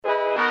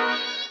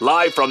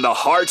live from the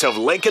heart of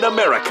Lincoln,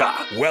 America.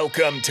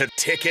 Welcome to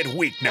Ticket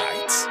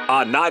Weeknights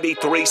On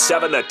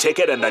 93.7 The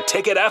Ticket and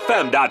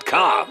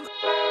theticketfm.com.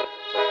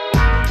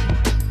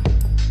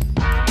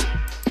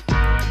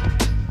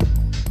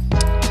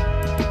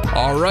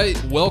 All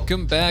right,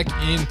 welcome back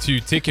into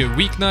Ticket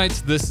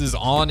Weeknights. This is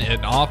On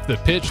and Off the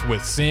Pitch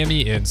with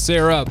Sammy and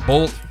Sarah,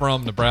 both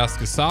from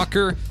Nebraska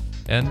Soccer.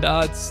 And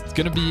it's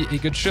going to be a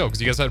good show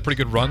because you guys had a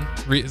pretty good run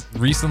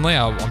recently.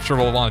 I'm sure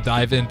we'll want to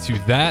dive into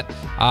that.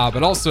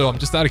 But also, I'm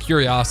just out of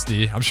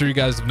curiosity. I'm sure you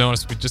guys have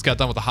noticed we just got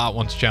done with the Hot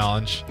Ones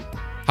Challenge.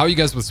 How are you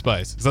guys with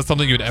spice? Is that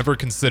something you would ever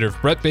consider? If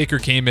Brett Baker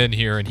came in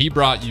here and he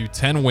brought you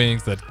 10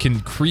 wings that can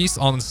crease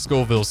on the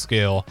Scoville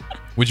scale,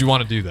 would you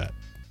want to do that?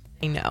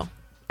 No.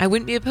 I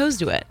wouldn't be opposed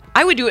to it.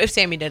 I would do it if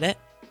Sammy did it.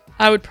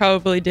 I would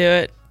probably do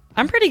it.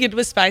 I'm pretty good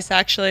with spice,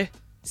 actually.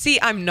 See,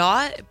 I'm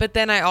not, but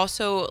then I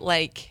also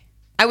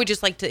I would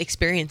just like to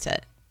experience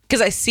it because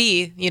I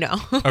see, Okay.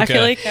 I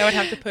feel like I would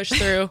have to push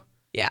through.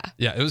 Yeah,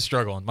 it was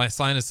struggling. My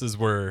sinuses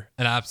were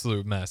an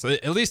absolute mess.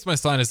 At least my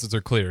sinuses are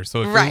clear.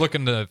 So if you're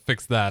looking to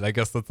fix that, I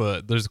guess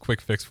there's a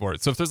quick fix for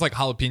it. So if there's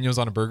jalapenos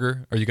on a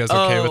burger, are you guys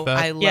okay with that?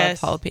 I love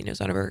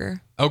jalapenos on a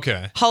burger.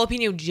 Okay.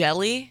 Jalapeno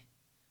jelly,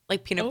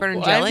 like peanut butter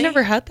and jelly. I've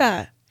never had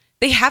that.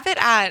 They have it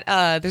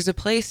at, there's a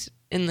place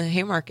in the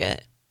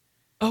Haymarket.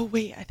 Oh,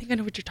 wait. I think I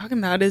know what you're talking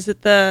about. Is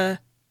it the...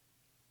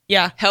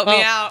 Yeah. Help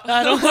me out.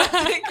 I don't What's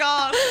it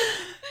called?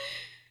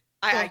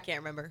 I can't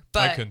remember.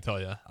 But I couldn't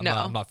tell you.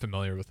 I'm not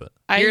familiar with it.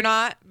 You're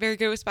not very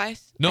good with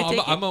spice? No,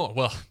 no, I'd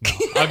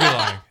be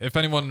lying. If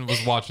anyone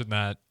was watching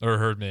that or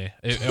heard me,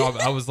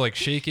 I was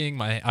shaking.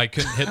 I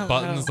couldn't hit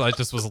buttons. No. I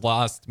just was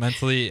lost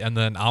mentally. And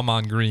then I'm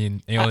on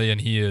green, alien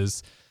he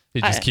just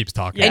keeps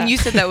talking. And you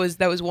said that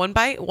was one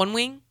bite, one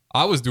wing?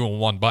 I was doing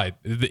one bite.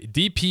 The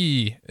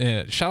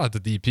DP, shout out to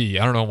DP.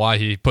 I don't know why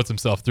he puts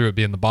himself through it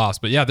being the boss,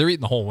 but yeah, they're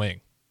eating the whole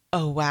wing.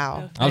 Oh,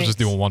 wow. I was just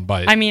doing one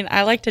bite. I mean,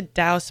 I like to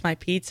douse my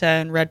pizza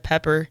in red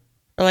pepper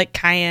or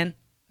cayenne.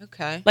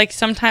 Okay.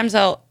 Sometimes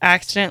I'll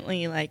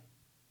accidentally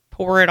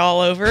pour it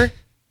all over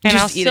and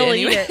I'll still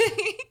eat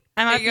it.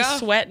 I might be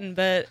sweating,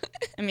 but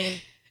I mean,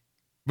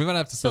 we might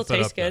have to still set that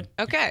tastes up good.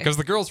 then. Okay. Because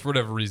the girls, for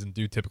whatever reason,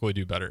 do typically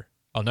do better.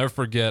 I'll never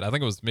forget. I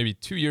think it was maybe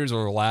 2 years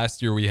or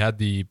last year we had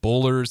the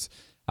bowlers,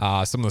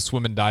 some of the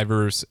swim and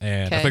divers,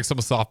 and I think some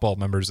of the softball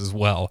members as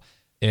well.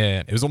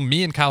 And it was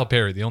me and Kyle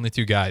Perry, the only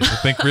two guys. I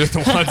think we're the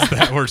ones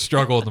that were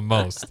struggling the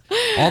most.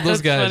 All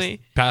those guys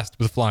passed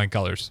with flying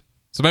colors.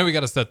 So maybe we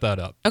got to set that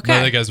up. Okay. None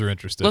of the guys are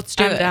interested. Let's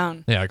do it.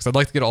 Down. Yeah, because I'd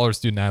like to get all our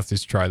student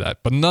athletes to try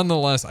that. But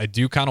nonetheless, I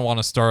do kind of want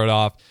to start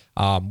off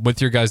with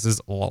your guys'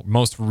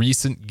 most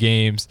recent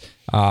games.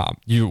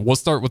 We'll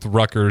start with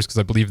Rutgers because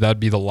I believe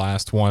that'd be the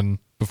last one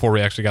before we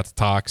actually got to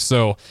talk.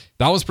 So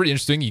that was pretty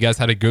interesting. You guys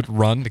had a good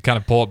run to kind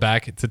of pull it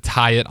back to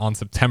tie it on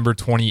September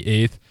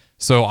 28th.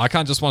 So I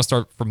kind of just want to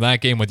start from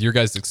that game with your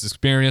guys'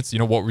 experience.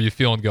 What were you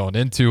feeling going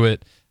into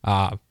it?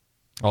 I'll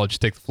let you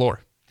take the floor.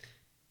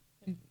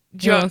 Who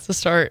wants to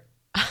start?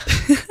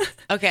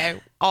 Okay,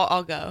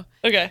 I'll go.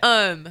 Okay.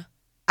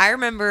 I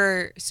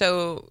remember,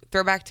 so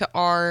throwback to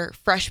our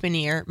freshman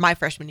year, my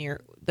freshman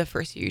year, the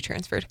first year you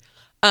transferred.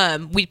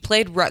 We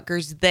played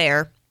Rutgers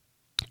there,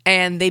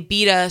 and they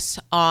beat us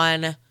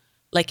on,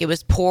 it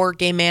was poor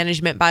game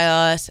management by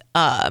us.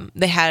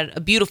 They had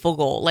a beautiful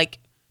goal.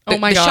 Oh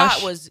my gosh.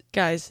 Shot was...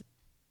 Guys,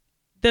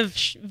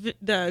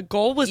 the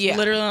goal was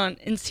literally on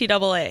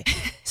NCAA.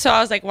 So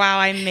I was like, wow,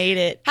 I made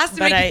it. Has to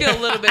make you feel a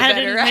little bit better, I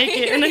didn't right? make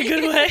it in a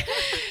good way.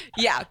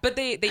 Yeah, but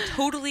they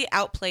totally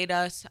outplayed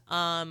us.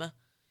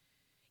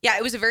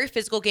 It was a very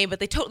physical game, but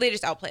they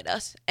just outplayed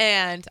us.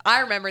 And I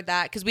remembered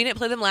that because we didn't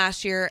play them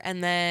last year.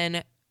 And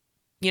then,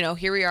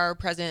 here we are,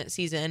 present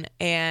season,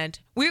 and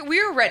we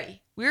were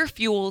ready. We were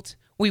fueled.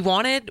 We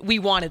wanted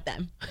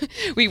them.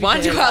 we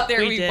wanted to go out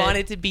there. We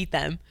wanted to beat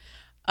them.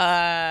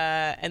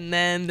 And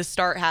then the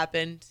start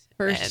happened.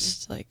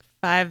 First,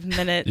 5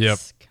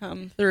 minutes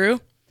come through.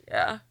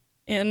 Yeah.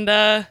 And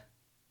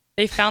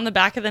they found the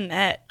back of the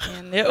net,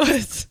 and it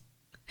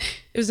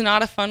was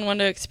not a fun one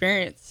to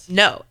experience.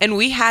 No, and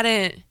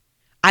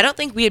I don't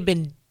think we had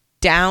been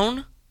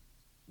down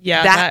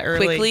that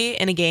quickly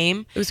in a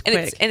game. It was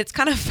quick. And it's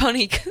kind of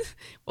funny because,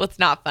 well, it's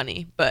not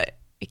funny, but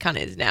it kind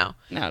of is now.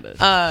 Now it is.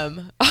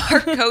 Our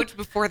coach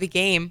before the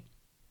game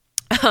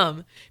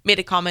made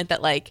a comment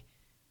that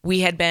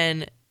we had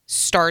been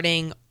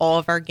starting all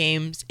of our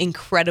games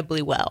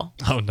incredibly well.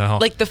 Oh no.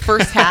 The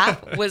first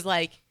half was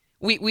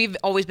we've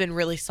always been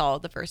really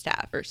solid the first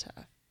half. First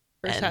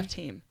half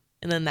team.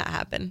 And then that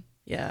happened.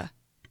 Yeah.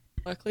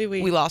 Luckily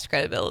we lost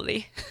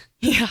credibility.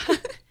 Yeah.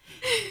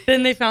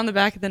 Then they found the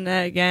back of the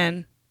net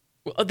again.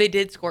 Well, they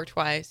did score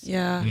twice.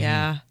 Yeah. Mm-hmm.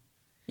 Yeah.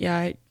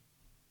 Yeah.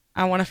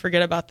 I want to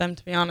forget about them,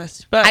 to be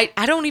honest. But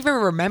I don't even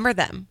remember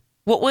them.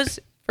 What was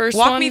first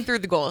walk one? me through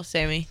the goal,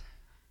 Sammy.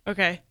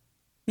 Okay.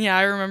 Yeah,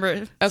 I remember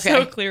it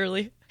so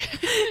clearly.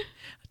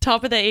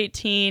 Top of the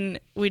 18,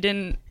 we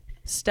didn't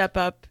step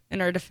up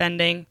in our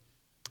defending,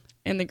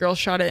 and the girl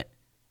shot it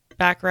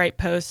back right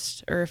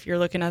post, or if you're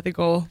looking at the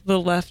goal, the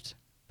left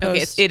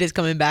post. Okay, it is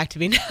coming back to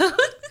me now.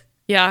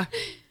 Yeah.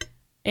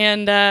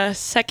 And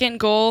second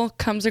goal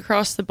comes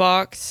across the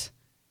box,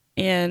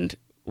 and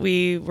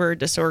we were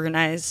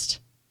disorganized.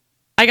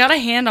 I got a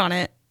hand on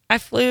it. I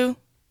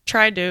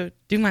tried to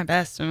do my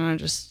best, and I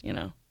just, it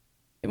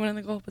went in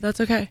the goal, but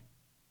that's okay.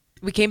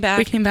 We came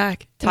back.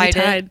 Tied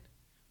it.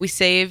 We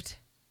saved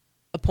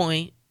a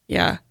point.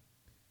 Yeah.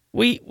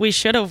 We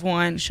should have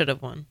won.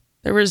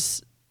 There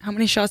was, how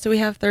many shots did we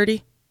have?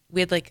 30?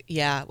 We had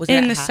was it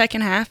in the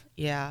second half?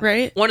 Yeah.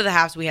 Right? One of the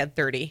halves we had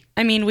 30.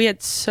 I mean, we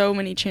had so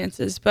many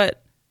chances,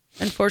 but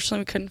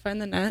unfortunately we couldn't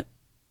find the net.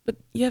 But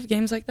you have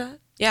games like that?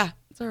 Yeah.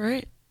 It's all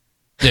right.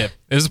 Yeah,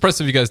 it was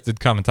impressive you guys did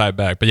come and tie it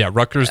back. But yeah,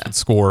 Rutgers would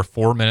score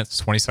 4 minutes,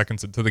 20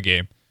 seconds into the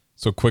game.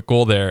 So quick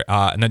goal there.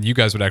 And then you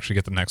guys would actually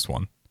get the next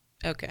one.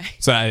 Okay.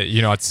 So,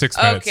 at 6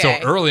 minutes. Okay.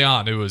 So early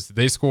on, it was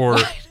they score,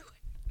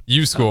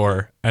 you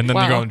score, and then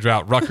they go in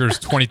drought. Rutgers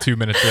 22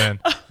 minutes in,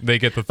 they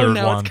get the third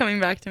one. It's coming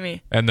back to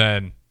me. And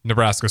then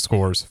Nebraska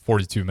scores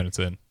 42 minutes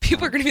in.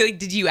 People are going to be like,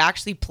 did you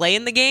actually play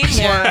in the game?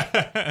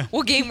 Or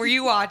what game were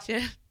you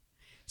watching?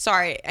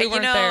 Sorry. We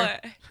weren't there.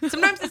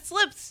 Sometimes it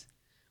slips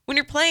when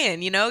you're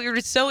playing, you're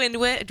just so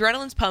into it.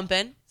 Adrenaline's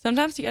pumping.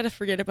 Sometimes you got to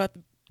forget about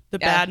the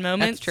bad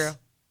moments. That's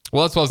true.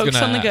 Well, that's what I was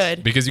going to ask.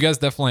 Good. Because you guys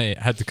definitely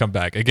had to come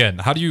back. Again,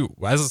 how do you,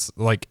 as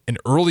an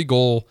early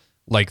goal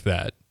like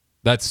that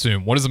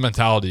soon, what is the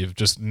mentality of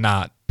just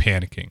not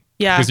panicking?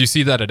 Yeah. Because you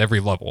see that at every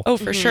level. Oh,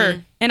 for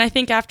sure. And I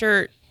think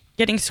after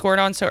getting scored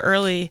on so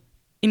early,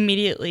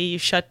 immediately you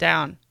shut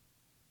down.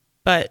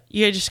 But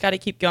you just got to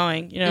keep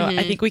going.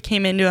 I think we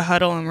came into a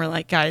huddle and we're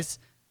like, guys,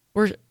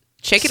 we're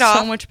shake it so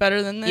off. much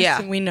better than this.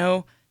 And we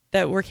know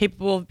that we're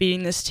capable of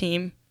beating this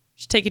team.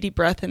 Just take a deep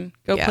breath and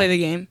go play the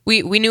game.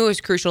 We knew it was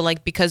crucial,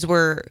 because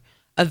we're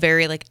a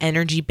very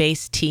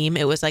energy-based team.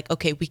 It was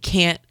okay, we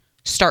can't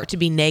start to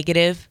be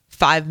negative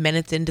 5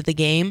 minutes into the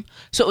game.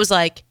 So it was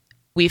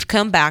we've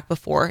come back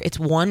before. It's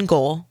one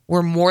goal.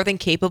 We're more than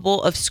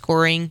capable of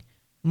scoring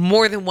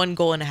more than 1.5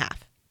 goals.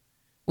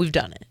 We've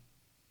done it.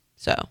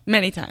 So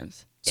many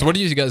times. So what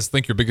do you guys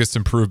think your biggest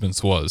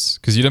improvements was?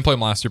 Because you didn't play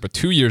them last year, but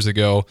 2 years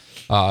ago,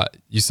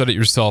 you said it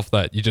yourself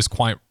that you just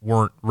quite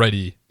weren't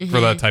ready for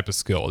that type of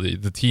skill.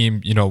 The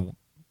team,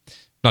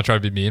 not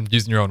trying to be mean,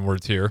 using your own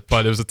words here,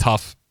 but it was a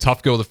tough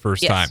go the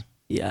first time.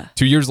 Yeah.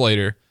 2 years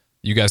later,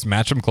 you guys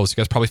matched them close. You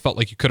guys probably felt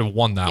like you could have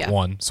won that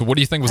one. So what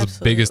do you think was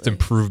the biggest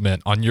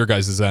improvement on your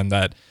guys' end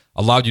that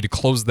allowed you to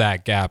close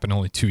that gap in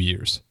only 2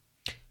 years?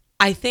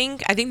 I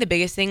think the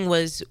biggest thing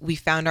was we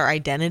found our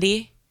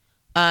identity.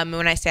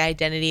 When I say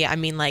identity, I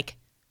mean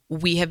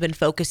we have been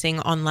focusing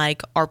on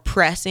our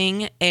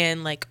pressing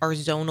and our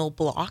zonal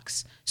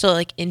blocks. So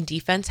in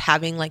defense,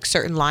 having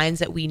certain lines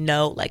that we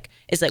know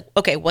is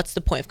okay, what's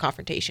the point of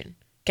confrontation?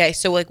 Okay,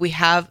 so we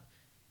have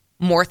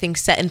more things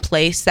set in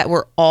place that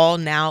we're all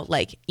now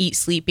eat,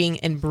 sleeping,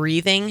 and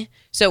breathing.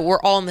 So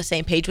we're all on the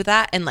same page with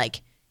that. And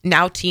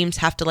now teams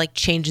have to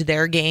change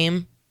their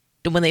game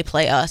when they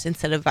play us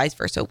instead of vice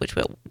versa,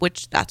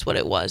 which that's what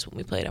it was when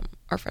we played them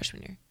our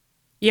freshman year.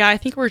 Yeah, I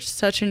think we're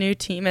such a new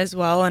team as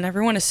well, and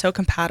everyone is so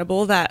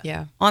compatible that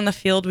on the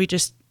field we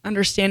just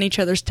understand each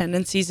other's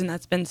tendencies, and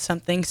that's been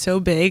something so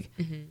big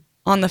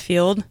on the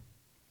field.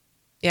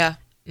 Yeah,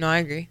 no, I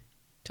agree.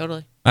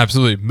 Totally.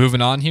 Absolutely.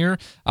 Moving on here,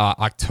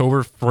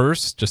 October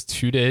 1st, just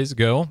 2 days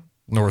ago,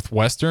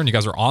 Northwestern. You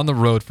guys are on the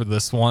road for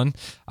this one.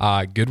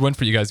 Good win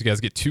for you guys. You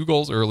guys get 2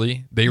 goals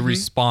early. They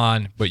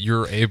respawn, but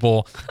you're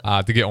able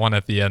to get one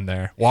at the end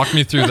there. Walk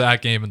me through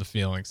that game and the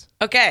feelings.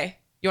 Okay.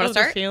 You want to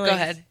start? Go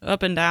ahead.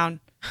 Up and down.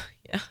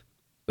 Yeah.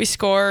 We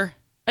score.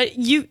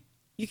 You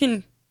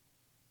can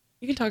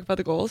talk about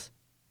the goals.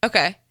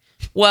 Okay.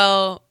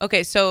 Well,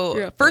 okay.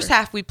 So first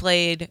half we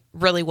played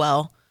really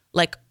well.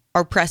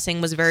 Our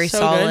pressing was very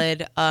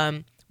solid.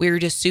 We were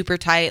just super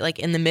tight,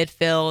 in the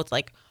midfield.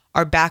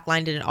 Our back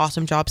line did an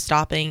awesome job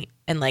stopping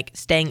and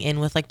staying in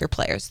with their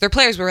players. Their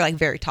players were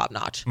very top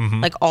notch,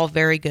 all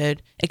very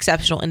good,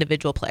 exceptional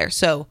individual players.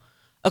 So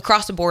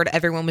across the board,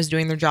 everyone was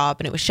doing their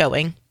job and it was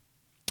showing.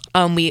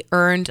 We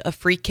earned a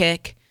free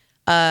kick,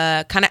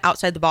 kind of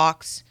outside the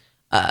box,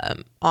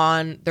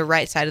 on the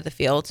right side of the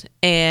field,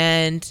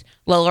 and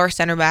Lolo, our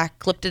center back,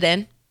 clipped it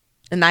in.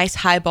 A nice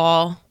high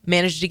ball,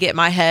 managed to get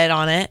my head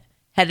on it,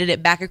 headed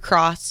it back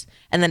across,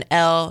 and then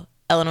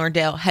Eleanor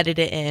Dale headed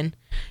it in.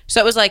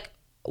 So it was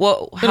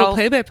little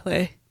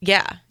play-by-play.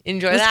 Yeah,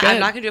 enjoy that. Good. I'm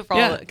not gonna do it for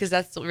all of it because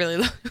that's really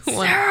the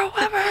one. Sarah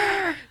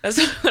Weber. That's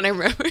what I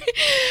remember.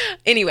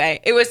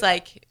 Anyway, it was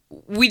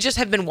we just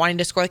have been wanting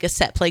to score a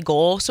set play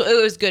goal, so it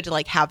was good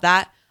to have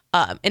that,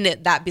 and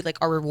that be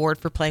our reward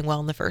for playing well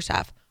in the first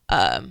half.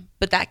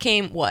 But that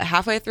came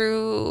halfway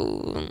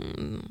through.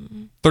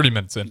 30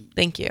 minutes in.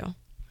 Thank you.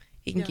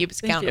 He can keep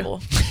us accountable.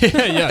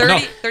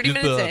 30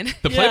 minutes in.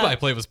 The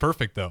play-by-play was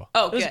perfect though.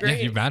 Oh, good. Great.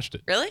 Yeah, you matched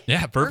it. Really?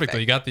 Yeah,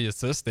 perfectly. You got the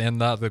assist and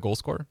the goal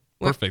scorer.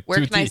 Perfect.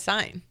 Where can I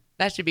sign?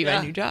 That should be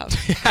my new job.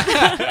 No,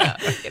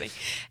 I'm kidding.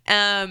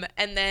 And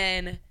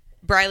then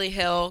Briley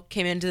Hill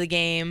came into the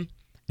game.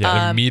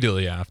 Yeah,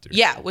 immediately after.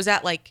 Yeah, was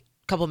that a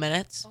couple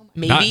minutes?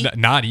 Maybe.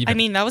 Not even. I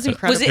mean, that was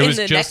incredible. Was it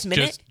in the next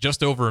minute?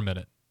 Just over a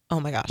minute. Oh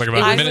my gosh.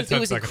 About a minute, it 10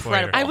 was seconds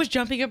incredible. later. I was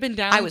jumping up and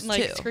down, I was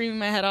too. screaming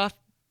my head off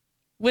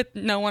with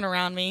no one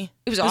around me.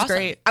 It was awesome.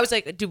 Great. I was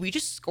like, did we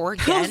just score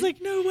again? I was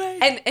like, no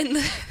way. And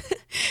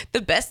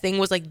the best thing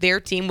was like their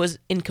team was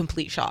in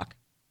complete shock.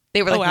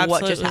 They were like,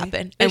 what just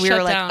happened? And we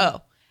were like,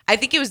 oh. I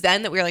think it was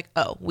then that we were like,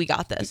 oh, we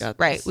got this.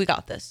 We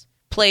got this.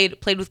 Played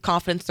with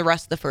confidence the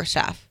rest of the first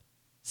half.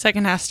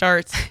 Second half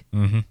starts.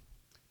 Mm-hmm.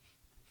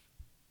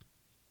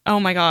 Oh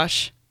my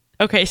gosh.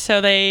 Okay,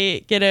 so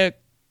they get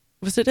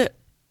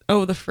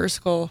the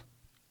first goal.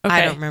 Okay.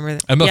 I don't remember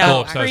that. Emma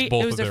Phillips has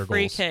both it was of their a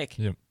free goals. kick.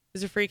 Yep. It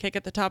was a free kick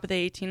at the top of the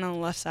 18 on the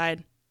left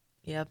side.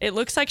 Yep. It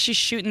looks like she's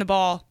shooting the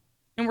ball,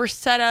 and we're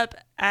set up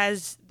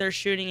as they're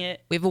shooting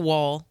it. We have a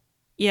wall.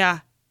 Yeah,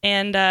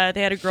 and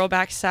they had a girl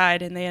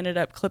backside, and they ended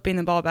up clipping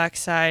the ball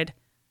backside.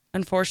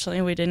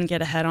 Unfortunately, we didn't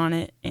get a head on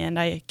it, and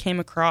I came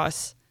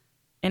across,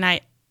 and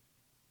I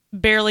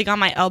barely got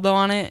my elbow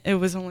on it. It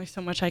was only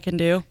so much I can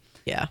do.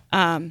 Yeah.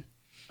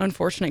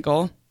 Unfortunate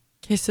goal.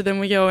 Okay, so then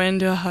we go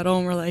into a huddle,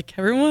 and we're like,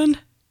 everyone,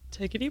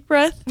 take a deep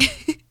breath.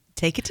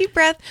 Take a deep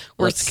breath.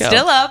 We're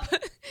still up.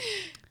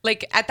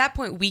 Like, at that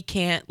point, we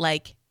can't,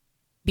 like,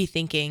 be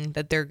thinking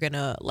that they're going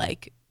to,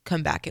 like,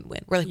 come back and win.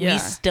 We're like, we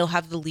still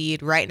have the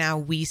lead. Right now,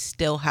 we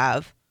still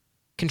have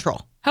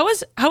control. How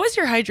was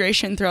your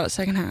hydration throughout the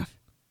second half?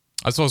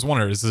 That's what I was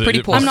wondering. Is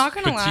pretty poor. I'm not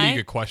going to lie. Fatigue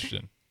a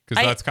question?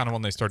 Because that's kind of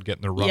when they started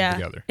getting their run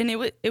together. And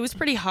it was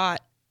pretty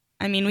hot.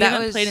 I mean, we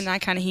haven't played in that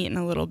kind of heat in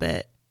a little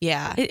bit.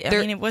 Yeah.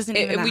 It wasn't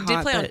even that we hot.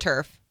 did play on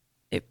turf.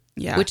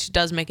 Which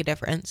does make a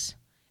difference.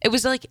 It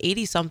was like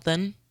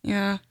 80-something.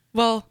 Yeah.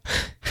 Well,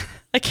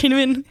 I can't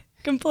even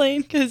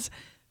complain because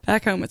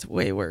back home it's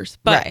way worse.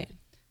 But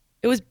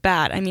it was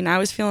bad. I mean, I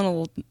was feeling a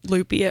little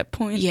loopy at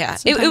points. Yeah,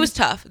 it was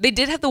tough. They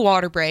did have the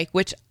water break,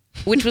 which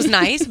was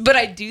nice. But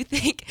I do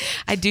think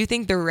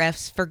the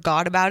refs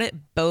forgot about it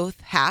both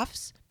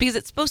halves because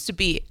it's supposed to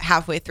be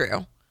halfway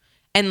through,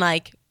 and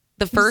like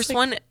it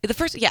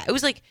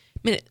was like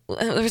minute.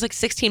 There was like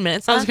 16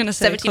 minutes. I was gonna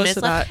say 17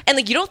 minutes left, that. and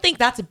like you don't think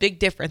that's a big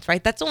difference,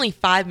 right? That's only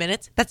 5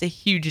 minutes. That's a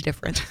huge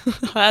difference.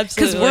 Absolutely,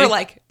 because we're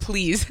like,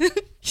 please.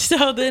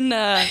 So then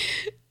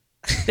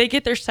they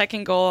get their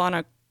second goal on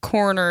a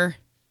corner,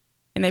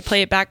 and they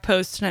play it back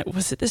post. And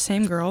was it the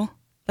same girl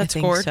that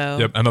scored? So.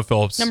 Yep, Emma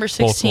Phillips, number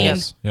 16.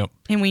 Yep,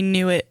 and we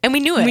knew it. We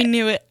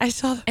knew it. I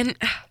saw that. And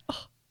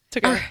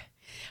took her.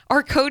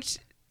 Our coach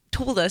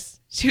told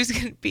us she was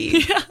gonna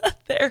be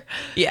there.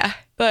 Yeah,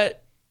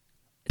 but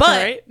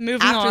right.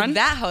 Moving after on.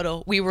 that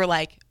huddle, we were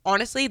like,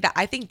 honestly,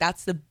 I think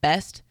that's the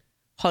best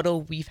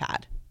huddle we've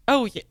had.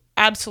 Oh, yeah,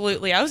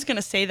 absolutely. I was going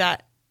to say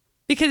that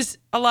because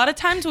a lot of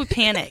times we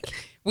panic.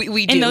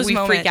 we do. We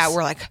freak out.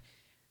 We're like,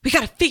 we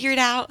got to figure it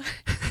out.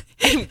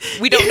 And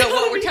we don't know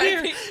what we're trying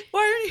to figure.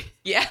 Why are you?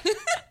 Yeah.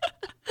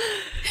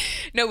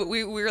 No, but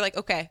we were like,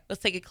 okay,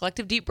 let's take a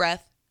collective deep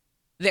breath.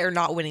 They're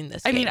not winning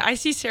this game. I mean, I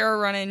see Sarah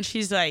running.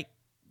 She's like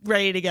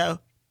ready to go.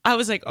 I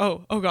was like,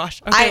 oh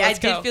gosh. Okay, I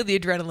did feel the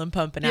adrenaline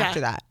pumping after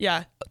that.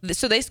 Yeah.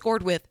 So they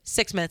scored with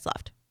 6 minutes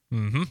left.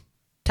 Mm-hmm.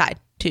 Tied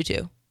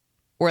 2-2.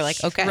 We're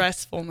like, okay.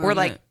 Stressful moment. We're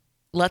like,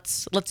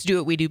 let's do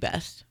what we do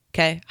best.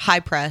 Okay.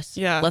 High press.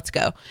 Yeah. Let's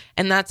go.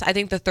 And I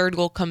think the third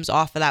goal comes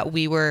off of that.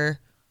 We were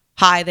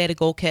high. They had a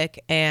goal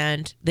kick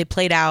and they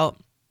played out,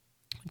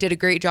 did a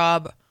great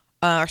job.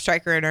 Our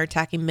striker and our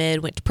attacking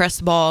mid went to press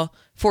the ball,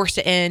 forced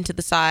it in to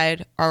the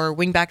side. Our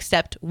wingback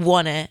stepped,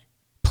 won it,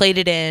 played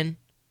it in.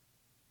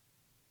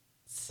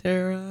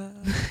 Sarah.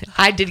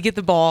 I did get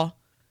the ball,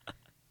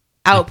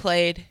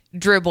 outplayed,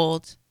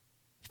 dribbled,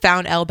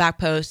 found L back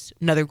post,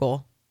 another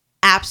goal.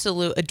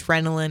 Absolute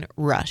adrenaline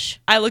rush.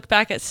 I look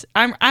back at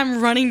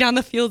I'm running down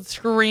the field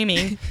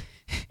screaming,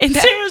 and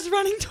Sarah's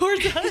running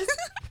towards us.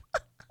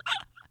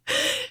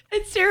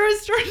 And Sarah's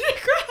starting to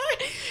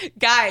cry.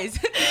 Guys,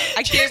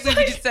 I can't believe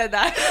you just said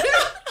that.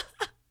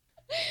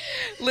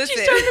 Listen.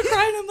 She started to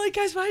cry, and I'm like,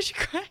 guys, why is she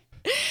crying?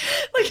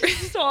 Like,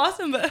 it's so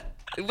awesome, but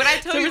when I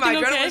told you my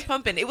adrenaline okay? was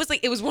pumping, it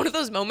was one of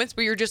those moments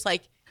where you're just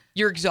like,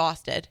 you're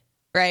exhausted,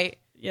 right?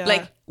 Yeah.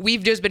 Like,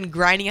 we've just been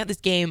grinding out this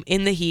game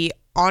in the heat,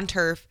 on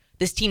turf.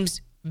 This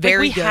team's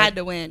very good. We had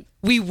to win.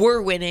 We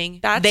were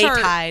winning. They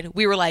tied.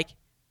 We were like...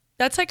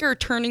 That's like our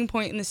turning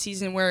point in the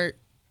season where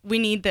we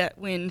need that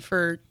win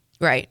for...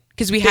 Right.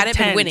 Because we hadn't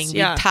been winning.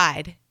 Yeah. We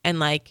tied. And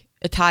like,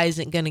 a tie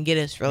isn't going to get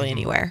us really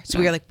anywhere. So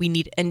we were like, we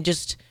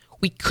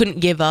couldn't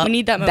give up we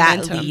need that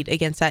lead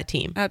against that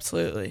team.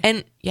 Absolutely.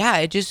 And yeah,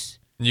 it just...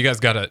 You guys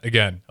got it,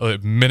 again, a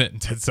minute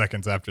and 10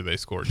 seconds after they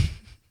scored.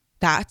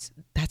 That's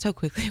how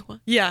quickly it was.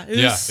 Yeah,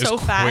 it was so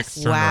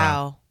fast.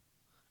 Wow.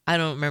 I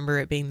don't remember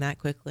it being that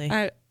quickly.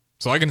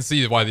 So I can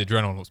see why the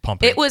adrenaline was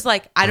pumping. It was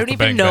like, I don't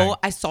even know. Bang.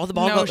 I saw the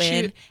ball go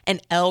in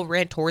and Elle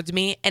ran towards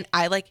me and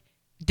I like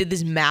did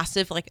this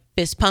massive like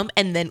fist pump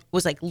and then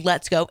was like,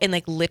 let's go. And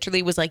like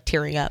literally was like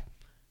tearing up.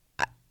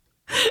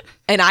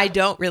 And I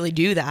don't really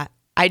do that.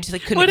 I just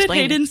like couldn't explain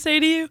What did Hayden say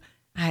to you?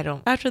 I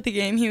don't. After the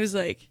game, he was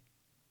like.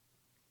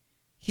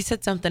 He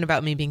said something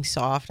about me being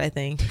soft, I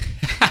think.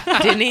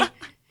 Didn't he?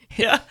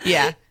 Yeah.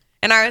 Yeah.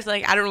 And I was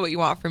like, I don't know what you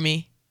want from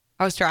me.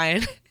 I was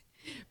trying.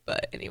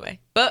 But anyway.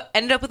 But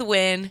ended up with a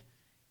win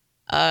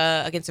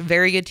against a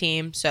very good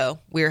team. So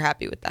we were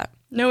happy with that.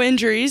 No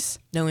injuries.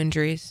 No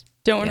injuries.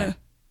 Don't want to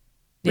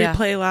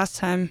replay last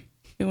time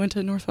we went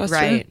to Northwestern.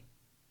 Right.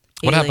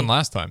 What happened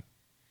last time?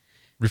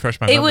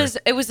 Refresh my memory.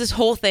 It was this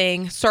whole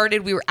thing.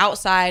 Started, we were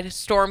outside,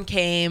 storm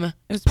came, It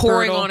was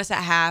pouring brutal. on us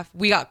at half.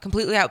 We got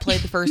completely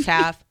outplayed the first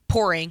half,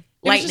 pouring,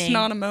 It lightning. was just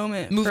not a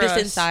moment. moved for us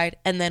us inside,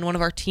 and then one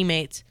of our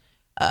teammates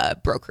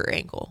broke her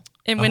ankle.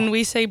 And when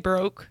we say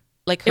broke,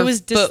 Like it her was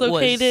foot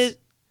dislocated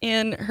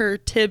in her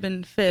tib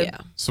and fib. Yeah.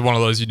 So one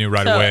of those you knew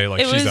right So away,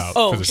 like it she's was out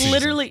for the season.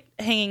 literally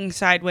hanging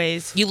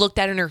sideways. You looked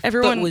at her and her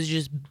Everyone- foot was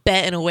just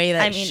bent in a way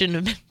that I mean, shouldn't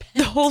have been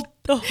bent.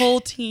 The whole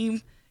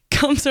team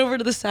comes over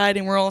to the side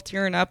and we're all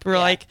tearing up. We're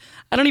like,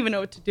 I don't even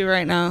know what to do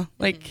right now.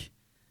 Like,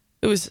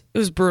 it was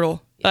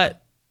brutal,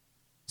 but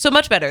So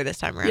much better this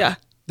time around. yeah.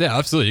 Yeah,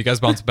 absolutely. You guys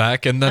bounce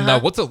back. And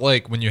then what's it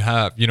like when you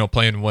have,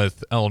 playing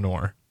with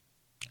Eleanor?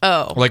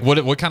 Oh. Like,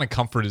 what kind of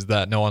comfort is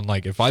that knowing,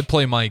 like, if I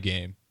play my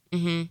game,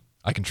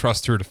 I can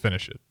trust her to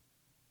finish it?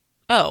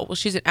 Oh, well,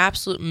 she's an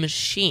absolute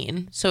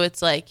machine. So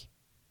it's like,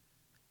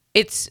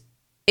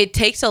 it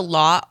takes a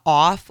lot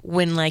off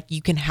when like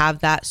you can have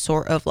that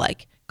sort of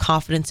like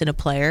confidence in a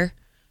player.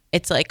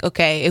 It's like,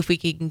 okay, if we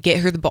can get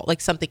her the ball, like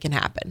something can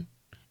happen,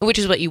 which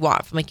is what you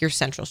want from like your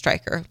central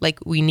striker. Like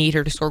we need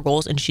her to score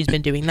goals, and she's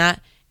been doing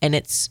that, and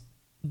it's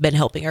been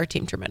helping our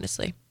team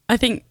tremendously. I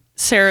think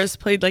Sarah's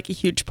played like a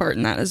huge part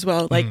in that as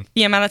well. Like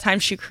the amount of time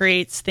she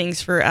creates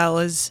things for Elle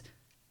is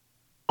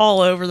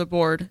all over the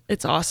board.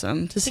 It's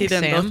awesome to see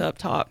them Sam. both up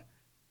top.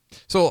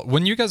 So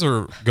when you guys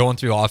are going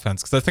through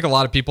offense, because I think a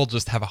lot of people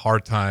just have a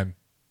hard time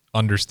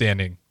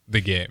understanding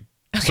the game.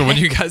 So when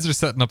you guys are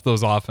setting up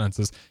those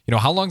offenses,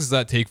 how long does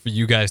that take for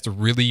you guys to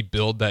really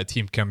build that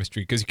team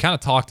chemistry? Because you kind of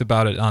talked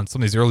about it on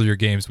some of these earlier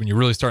games when you're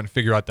really starting to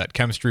figure out that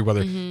chemistry,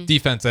 whether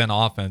defense and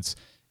offense.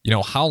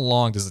 How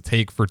long does it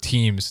take for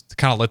teams to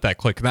kind of let that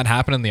click? Can that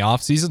happen in the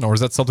offseason, or is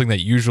that something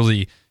that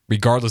usually,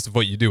 regardless of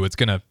what you do,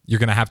 you're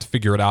gonna have to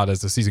figure it out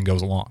as the season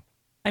goes along?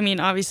 I mean,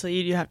 obviously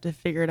you do have to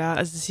figure it out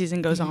as the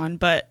season goes on,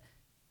 but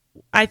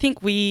I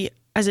think we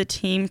as a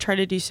team try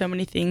to do so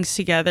many things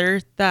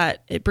together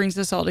that it brings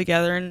us all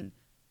together, and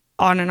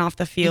on and off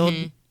the field,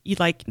 you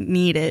like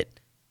need it,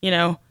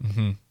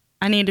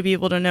 I need to be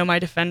able to know my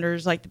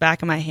defenders like the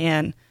back of my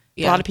hand.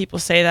 Yeah. A lot of people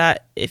say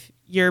that if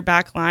your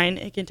back line,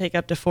 it can take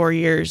up to 4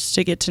 years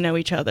to get to know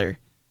each other,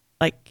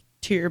 like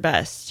to your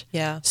best.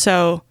 Yeah.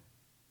 So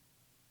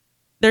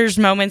there's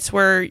moments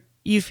where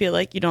you feel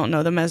like you don't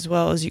know them as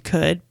well as you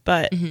could,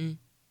 but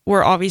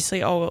we're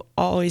obviously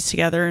always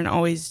together and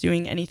always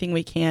doing anything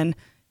we can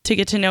to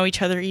get to know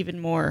each other even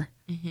more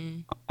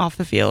off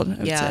the field, I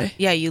would say.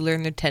 Yeah, you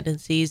learn their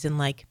tendencies, and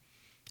like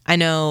I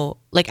know,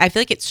 like I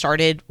feel like it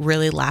started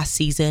really last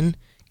season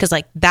because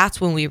like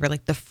that's when we were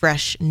like the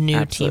fresh new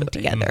Absolutely.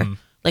 team together.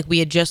 Like we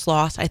had just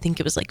lost, I think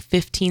it was like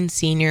 15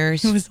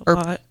 seniors It was a or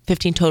lot.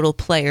 15 total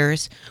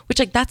players, which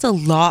like that's a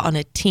lot on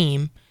a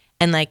team.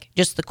 And like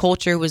just the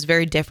culture was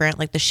very different.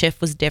 Like the shift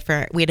was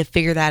different. We had to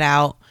figure that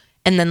out.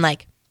 And then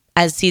like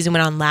as season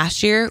went on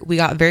last year, we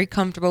got very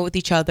comfortable with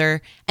each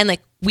other. And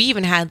like we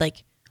even had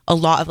like a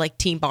lot of like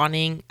team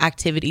bonding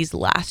activities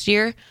last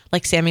year.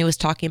 Like Sami was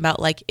talking about,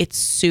 like it's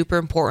super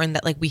important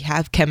that like we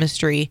have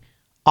chemistry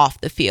off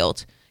the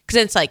field.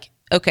 Because it's like,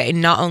 okay,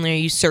 not only are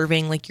you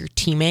serving like your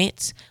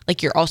teammates,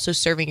 like you're also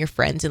serving your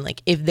friends. And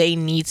like if they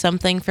need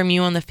something from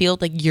you on the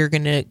field, like you're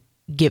going to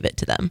give it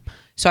to them.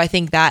 So I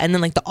think that, and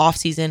then like the off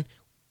season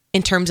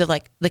in terms of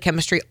like the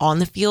chemistry on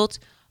the field,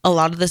 a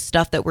lot of the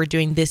stuff that we're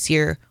doing this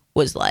year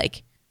was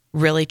like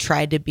really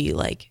tried to be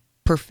like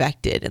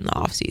perfected in the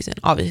off season.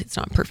 Obviously it's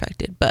not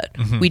perfected, but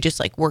we just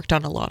like worked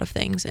on a lot of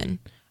things, and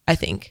I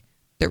think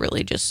they're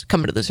really just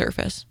coming to the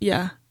surface.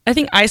 Yeah. I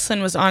think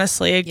Iceland was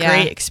honestly a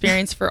great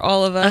experience for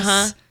all of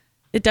us.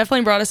 It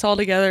definitely brought us all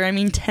together. I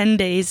mean, 10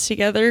 days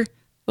together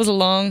was a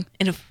long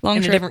In a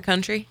trip. different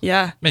country.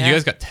 Yeah. Man, you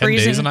guys got 10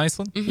 days in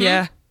Iceland?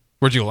 Yeah.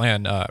 Where'd you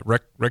land?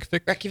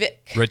 Reykjavik?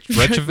 Reykjavik.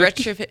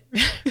 Reykjavik?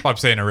 If I'm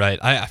saying it right.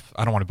 I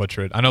don't want to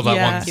butcher it. I know that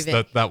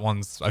Yeah.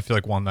 one's I feel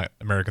like one that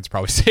Americans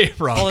probably say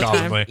wrong All the time.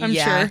 commonly. I'm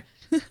Yeah.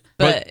 sure.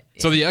 But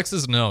So the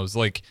X's and O's,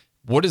 like,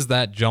 what does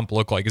that jump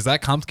look like? Is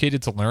that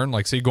complicated to learn?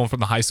 Like, say you're going from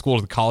the high school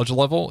to the college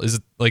level, is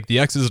it like the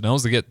X's and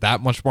O's that get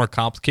that much more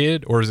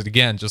complicated, or is it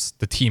again just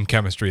the team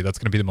chemistry that's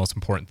going to be the most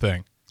important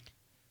thing?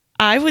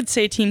 I would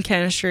say team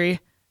chemistry,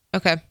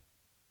 okay.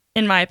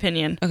 in my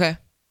opinion. Okay.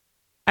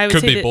 I would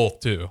Could say be that- both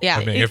too. Yeah,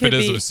 I mean, it if it could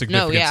is be. a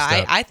significant No, yeah,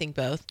 step. I think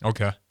both.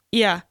 Okay.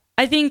 Yeah.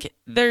 I think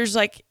there's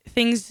like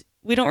things,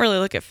 we don't really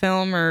look at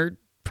film or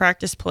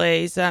practice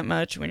plays that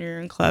much when you're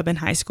in club in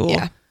high school.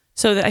 Yeah.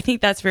 So I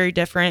think that's very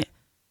different.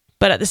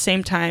 But at the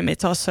same time,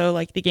 it's also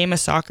like the game of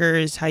soccer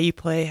is how you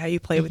play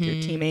with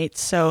your teammates.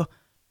 So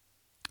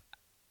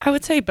I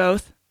would say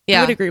both. Yeah.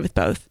 I would agree with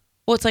both.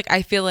 Well, it's like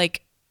I feel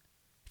like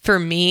for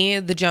me,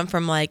 the jump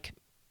from like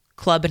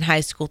club and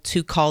high school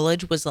to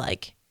college was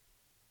like,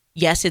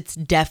 yes, it's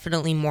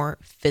definitely more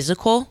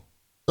physical,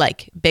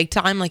 like big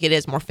time, like it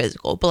is more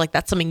physical, but like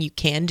that's something you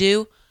can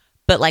do.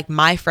 But like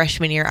my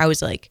freshman year, I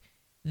was like,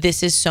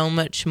 this is so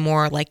much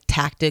more like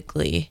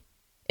tactically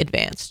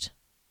advanced.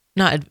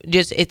 Not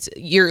just, it's,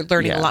 you're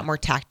learning a lot more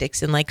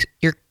tactics, and like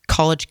your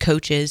college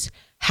coaches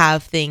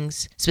have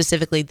things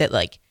specifically that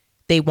like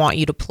they want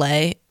you to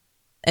play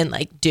and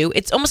like do.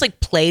 It's almost like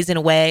plays in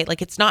a way.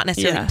 Like it's not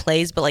necessarily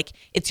plays, but like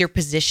it's your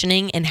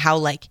positioning and how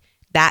like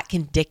that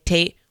can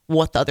dictate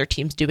what the other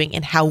team's doing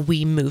and how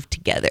we move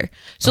together.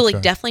 So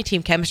like definitely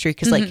team chemistry,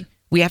 because like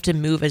we have to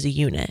move as a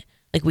unit.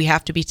 Like we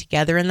have to be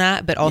together in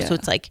that, but also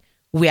it's like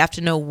we have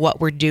to know what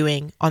we're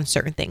doing on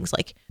certain things,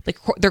 like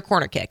their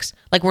corner kicks.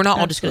 Like we're not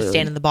all just going to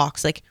stand in the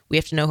box. Like we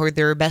have to know who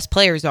their best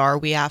players are.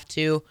 We have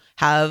to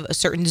have a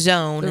certain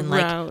zone and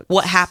like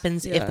what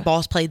happens if the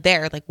ball's played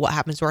there. Like what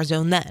happens to our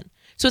zone then.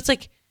 So it's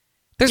like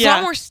there's a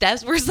lot more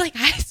steps. Whereas like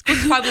high school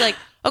is probably like,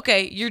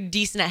 okay, you're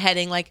decent at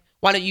heading. Like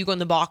why don't you go in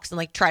the box and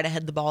like try to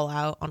head the ball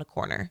out on a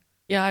corner?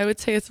 Yeah, I would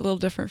say it's a little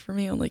different for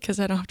me only because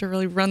I don't have to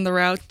really run the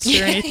routes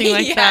or anything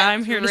like that.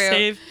 I'm here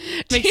to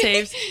make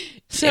saves.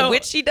 So,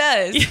 which she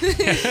does.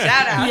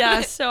 Shout out. Yeah,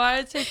 so I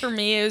would say for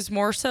me, it was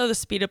more so the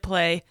speed of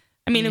play.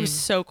 I mean, it was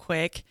so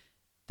quick.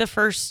 The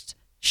first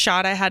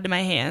shot I had to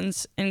my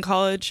hands in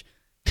college,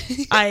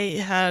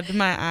 I had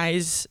my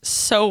eyes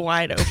so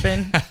wide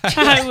open.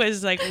 I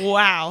was like,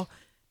 wow,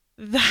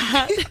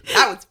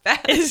 that was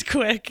fast. Is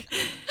quick.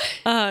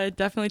 It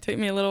definitely took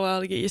me a little while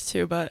to get used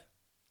to, but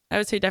I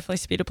would say definitely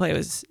speed of play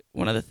was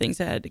one of the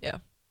things I had to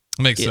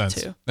Makes sense.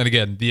 To. And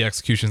again, the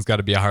execution's got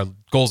to be hard.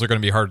 Goals are going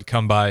to be hard to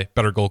come by.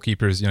 Better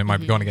goalkeepers, you might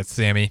be going against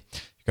Sami.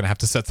 You're going to have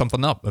to set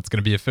something up that's going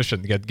to be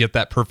efficient. You got to get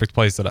that perfect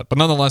play set up. But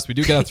nonetheless, we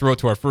do got to throw it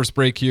to our first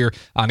break here.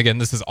 And again,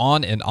 this is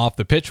On and Off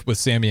the Pitch with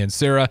Sami and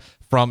Sarah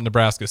from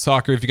Nebraska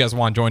Soccer. If you guys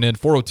want to join in,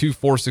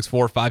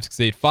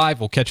 402-464-5685.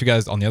 We'll catch you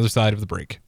guys on the other side of the break.